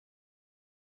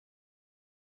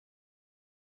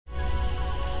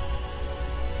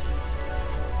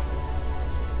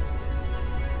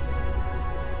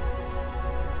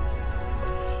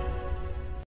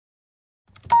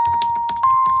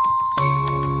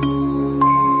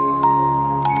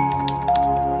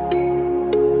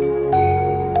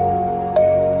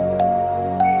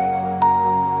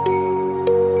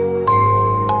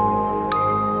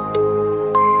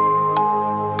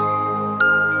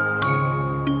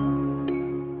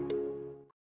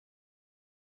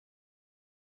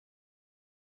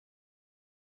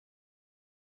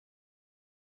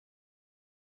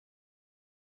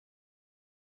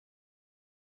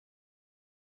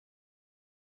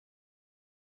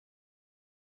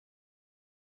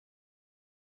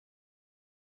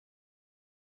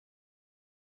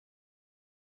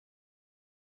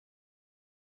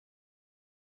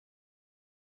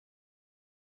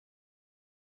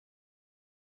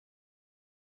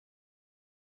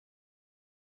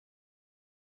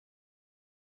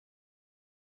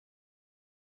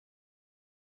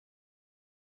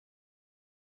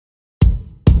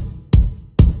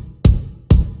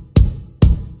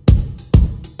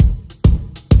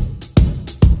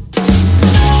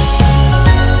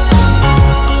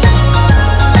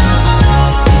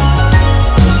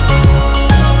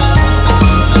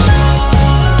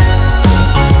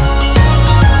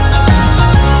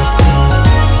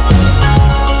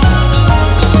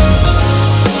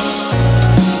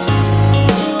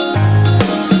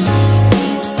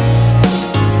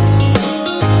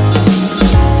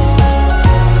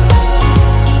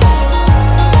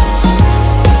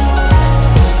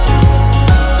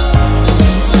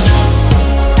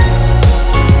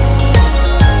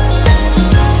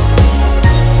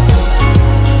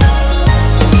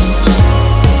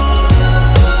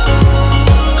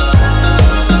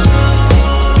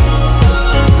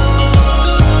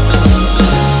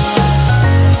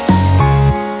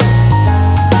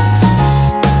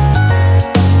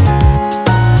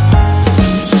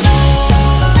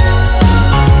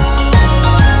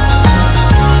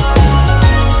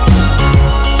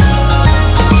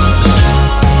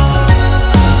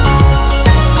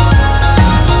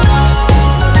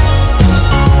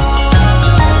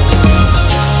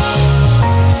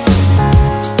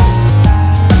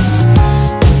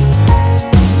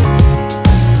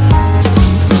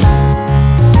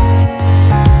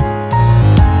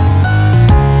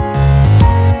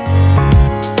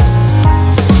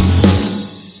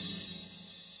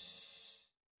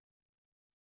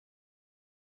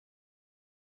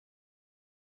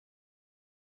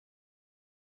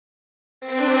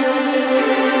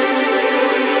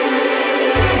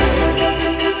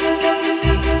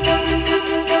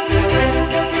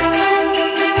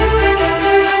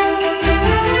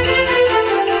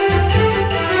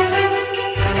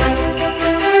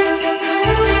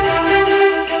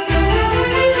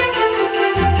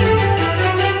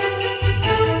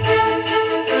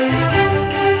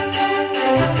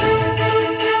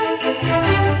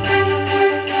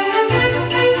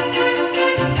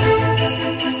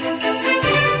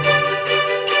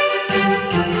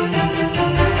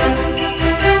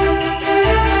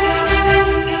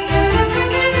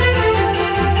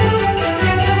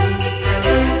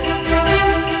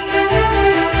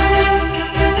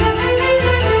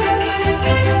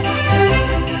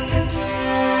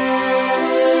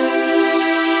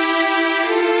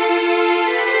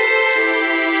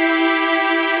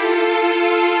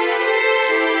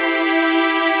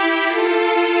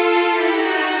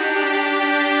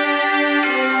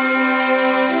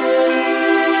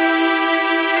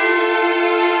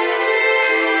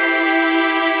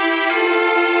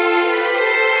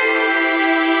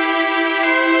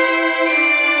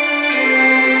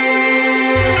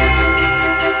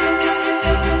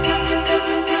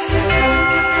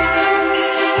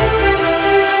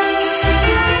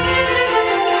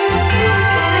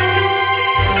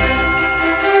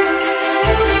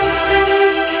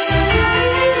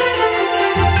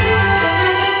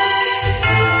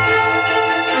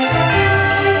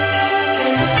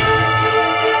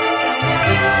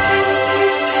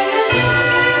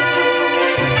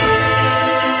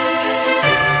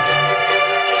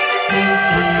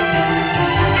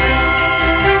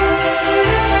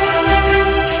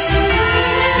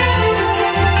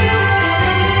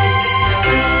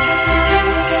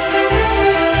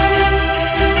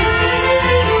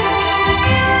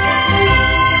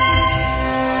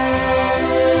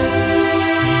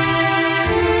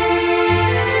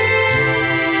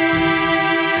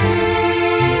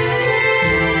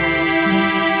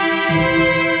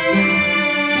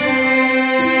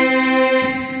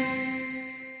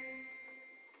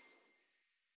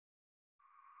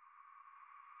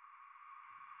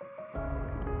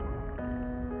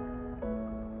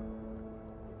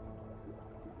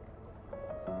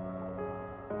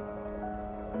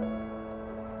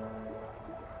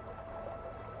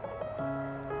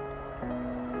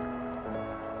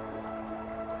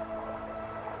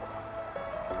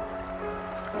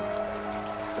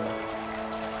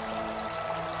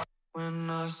When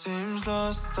I seems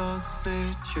lost, thoughts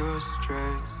lead you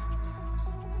astray.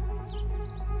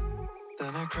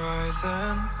 Then I cry,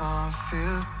 then I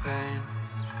feel pain.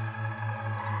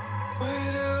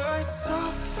 Why do I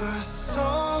suffer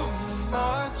so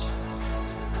much?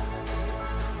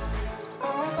 I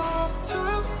would love to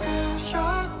feel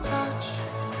your touch.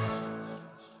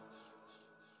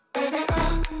 Baby, I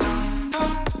don't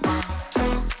know where to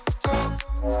go.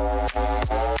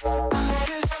 I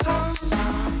feel so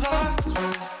lost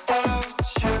without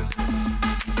you.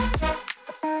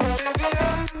 Baby,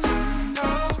 I don't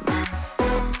know where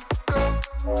to go.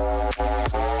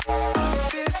 I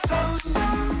feel so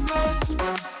lost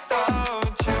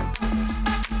without you.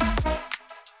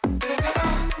 Baby, I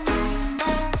don't know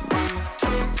where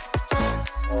to go.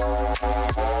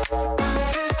 I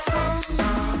feel so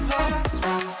lost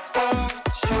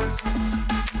without you.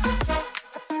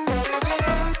 Baby,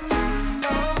 I don't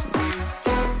know where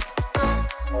to go.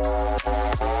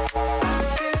 I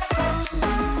feel so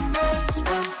lost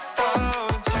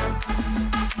without you.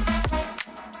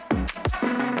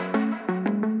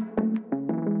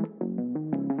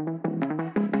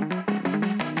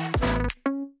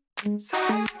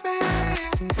 Save me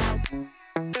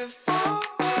before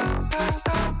I pass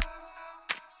out.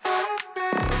 Save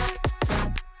me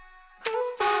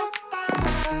before I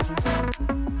pass out.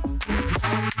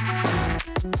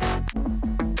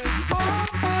 Before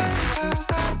I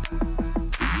pass out. Before I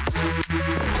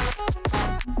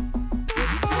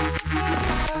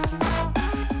pass out.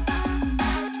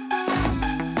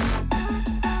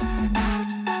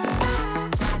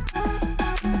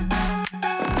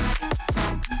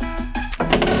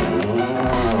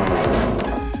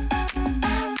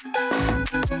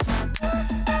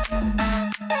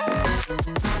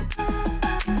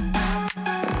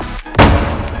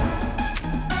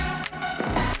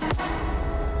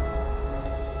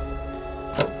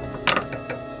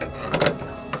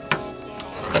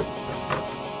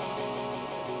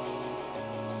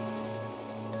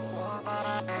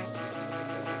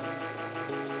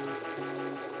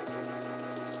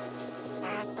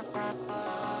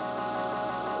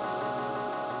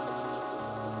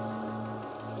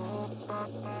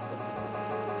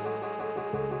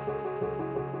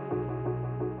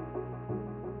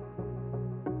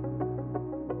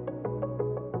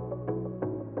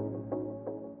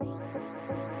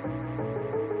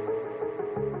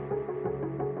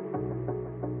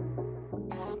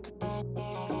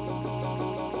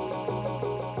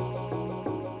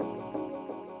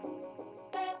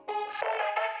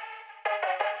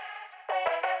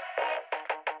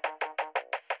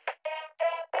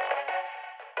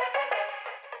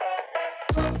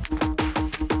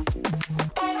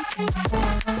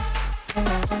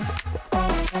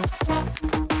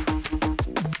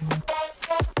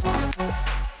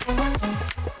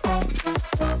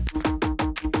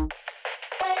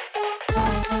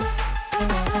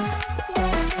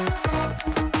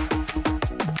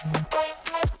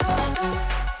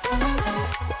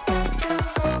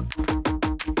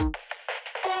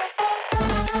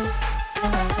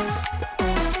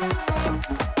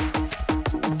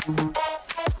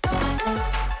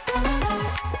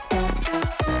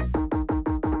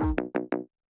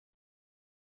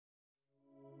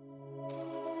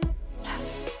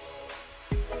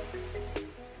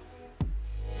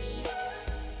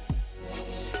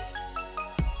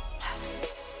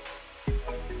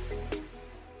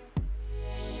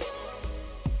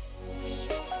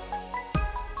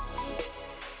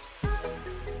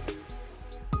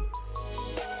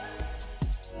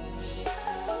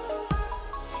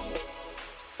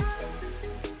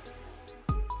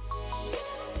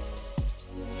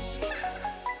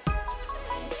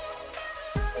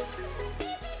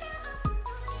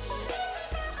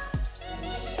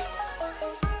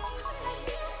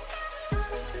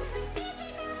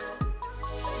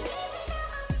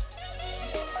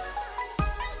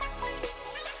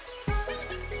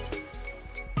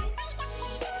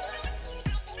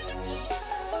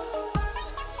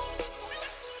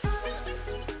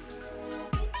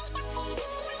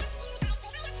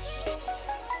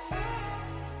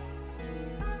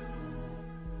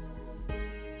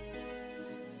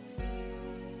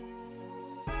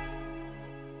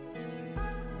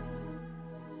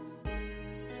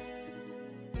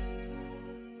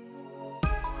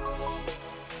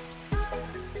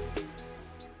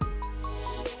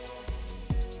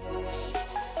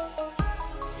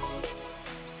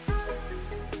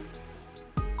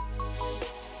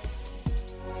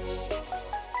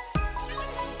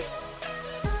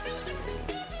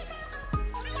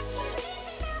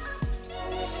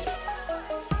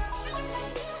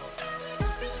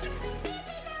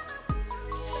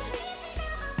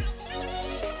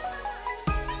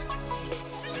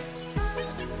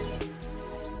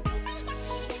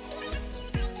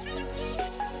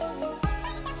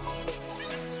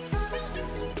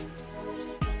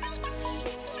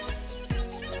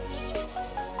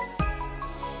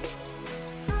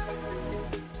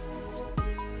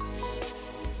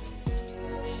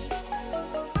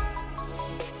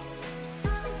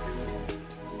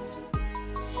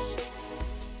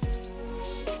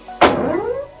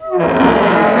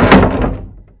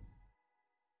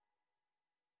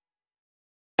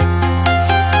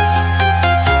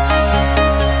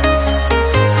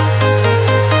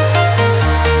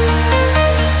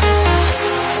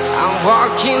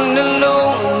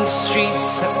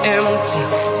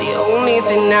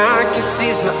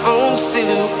 sees my own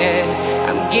silhouette.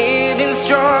 I'm getting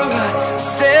stronger,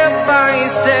 step by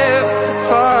step. The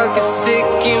clock is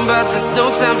ticking, but there's no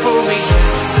time for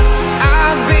regrets.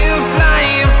 I've been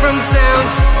flying from town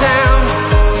to town,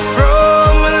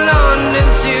 from London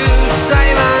to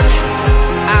Taiwan.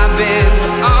 I've been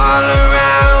all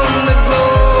around the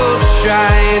globe,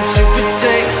 trying to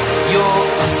protect your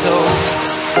soul.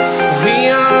 We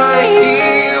are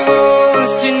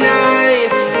heroes tonight.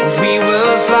 We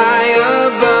will fly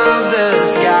above the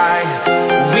sky.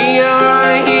 We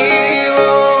are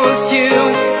heroes tonight.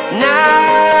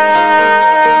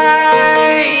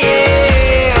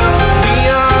 Yeah. We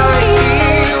are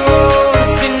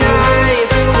heroes tonight.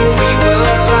 We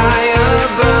will fly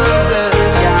above the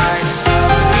sky.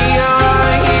 We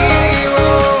are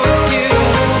heroes tonight.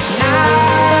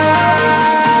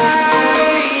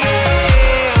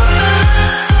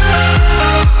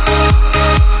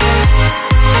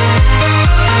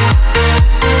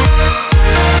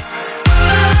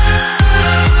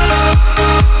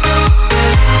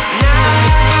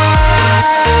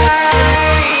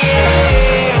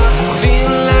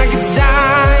 Feel like a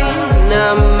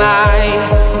dynamite,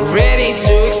 ready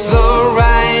to explode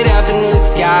right up in the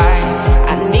sky.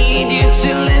 I need you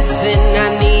to listen, I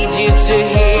need you to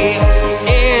hear,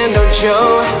 and don't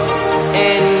show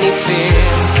any fear.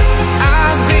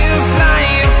 I've been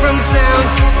flying from town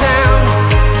to town,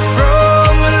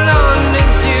 from London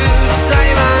to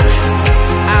Taiwan.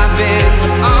 I've been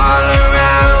all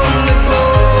around the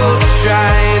globe,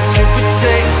 trying to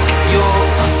protect your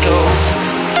soul.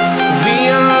 We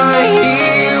are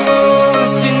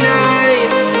heroes tonight.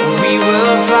 We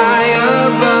will fly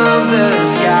above the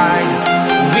sky.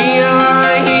 We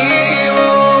are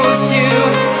heroes tonight.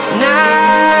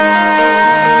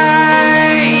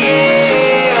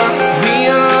 Yeah. We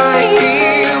are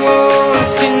heroes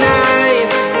tonight.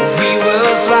 We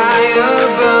will fly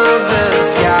above the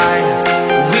sky.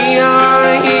 We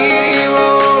are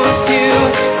heroes tonight.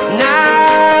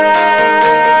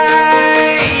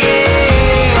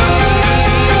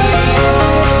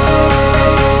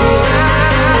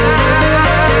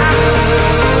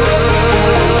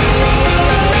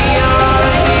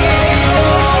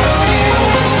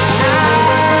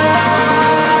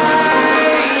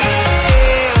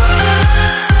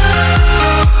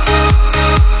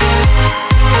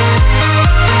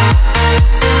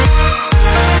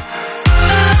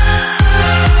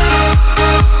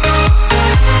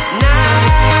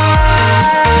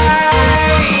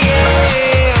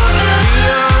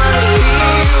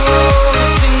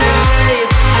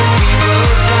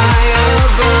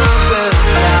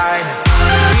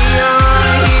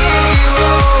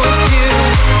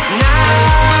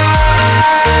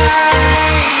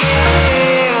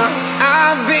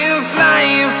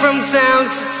 Town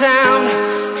to town,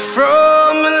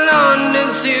 from London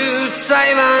to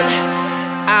Taiwan.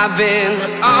 I've been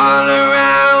all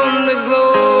around the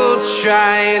globe,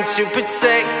 trying to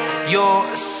protect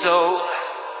your soul.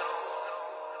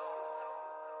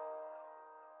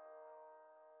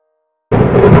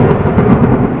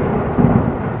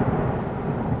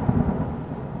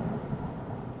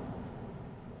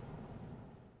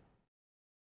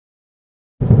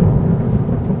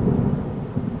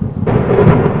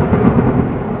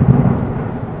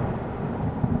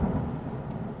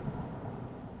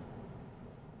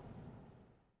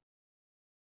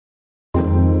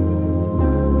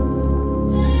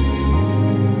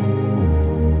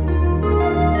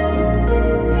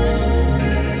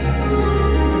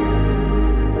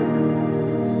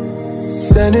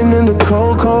 Standing in the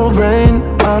cold, cold rain,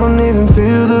 I don't even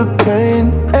feel the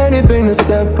pain. Anything to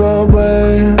step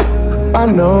away, I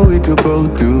know we could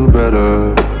both do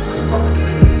better.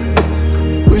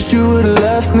 Wish you would've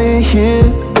left me here,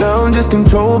 now I'm just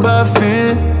controlled by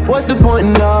fear. What's the point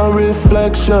in our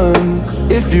reflection,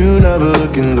 if you never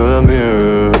look in the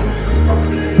mirror?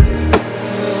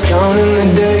 Counting the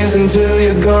days until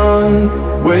you're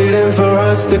gone, waiting for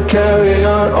us to carry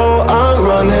on. Oh, I'm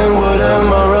running, what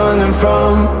am I running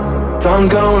from? Time's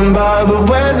going by, but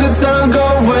where's the time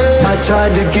going? I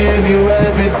tried to give you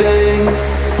everything,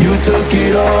 you took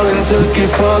it all and took it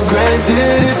for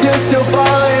granted. If you're still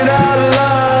falling out of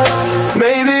love,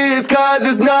 maybe it's 'cause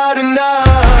it's not enough.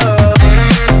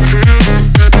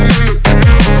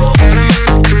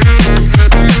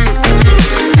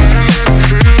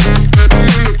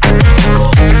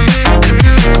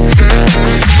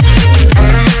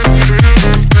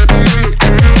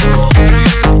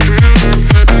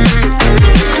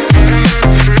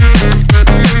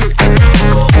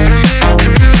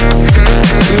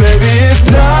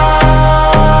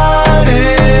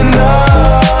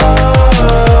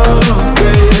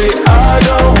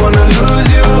 Don't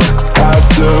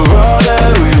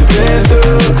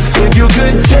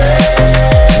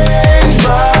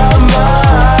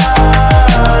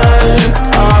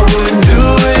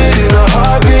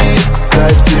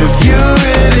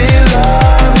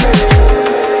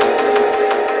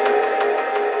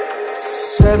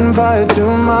setting fire to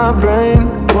my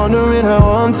brain, wondering how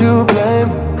I'm to blame.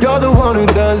 You're the one who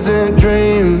doesn't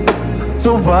dream,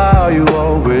 so why are you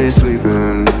always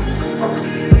sleeping?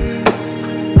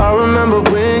 I remember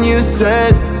when you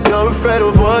said you're afraid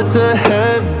of what's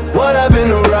ahead. What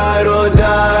happened to ride or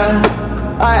die?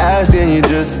 I asked and you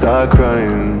just start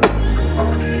crying.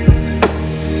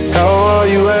 How are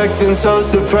you acting so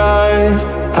surprised?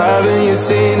 Haven't you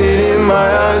seen it in my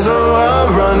eyes? Oh,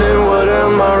 I'm running, what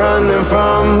am I running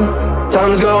from?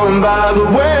 Time's going by,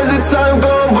 but where's the time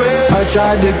going? I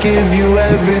tried to give you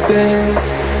everything,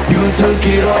 you took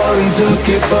it all and took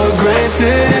it for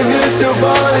granted. If you're still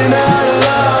falling out of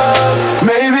love,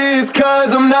 maybe it's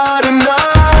 'cause I'm not enough.